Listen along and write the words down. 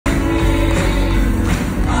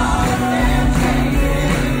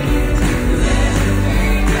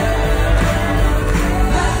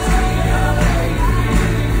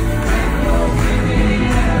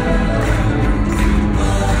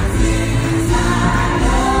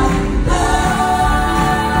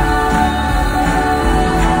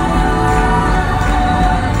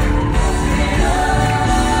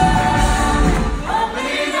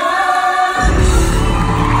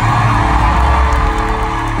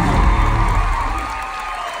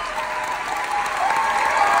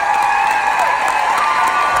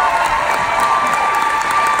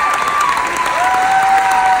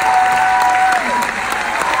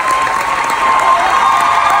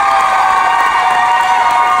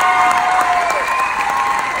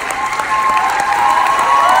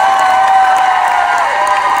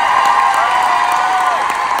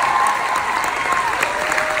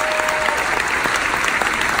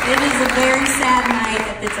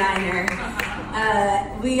designer.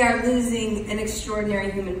 We are losing an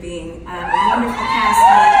extraordinary human being, a wonderful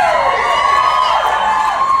castmate,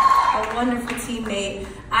 a wonderful teammate.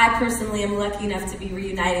 I personally am lucky enough to be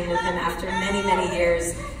reuniting with him after many, many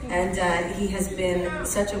years, and he has been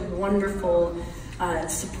such a wonderful,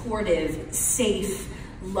 supportive, safe,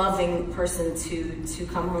 loving person to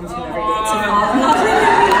come home to every day, to fall in love with.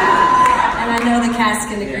 And I know the cast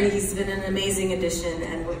can agree, he's been an amazing addition,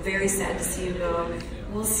 and we're very sad to see you go.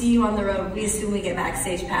 We'll see you on the road. We assume we get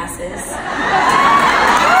backstage passes.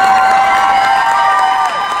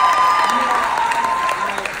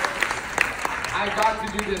 I got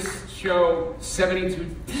to do this show 72...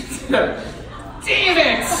 Damn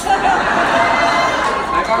it!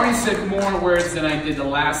 I've already said more words than I did the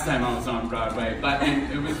last time I was on Broadway, but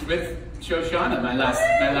it was with Shoshana my last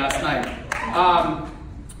night.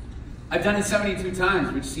 I've done it 72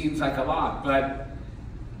 times, which seems like a lot, but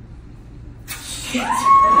shit.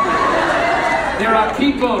 There are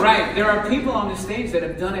people, right? There are people on the stage that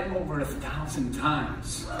have done it over 1,000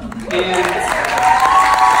 times. And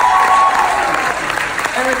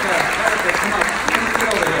Erica, come on, get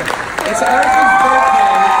over here. It's Erica's birthday.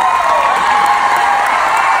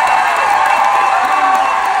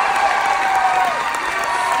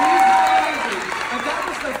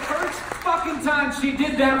 Time she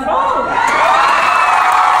did that role.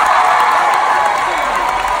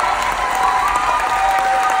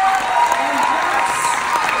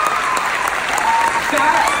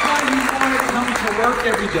 That's why you want to come to work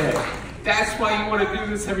every day. That's why you want to do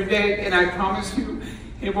this every day. And I promise you,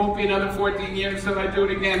 it won't be another 14 years till I do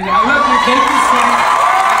it again. I love you. Thank you so much.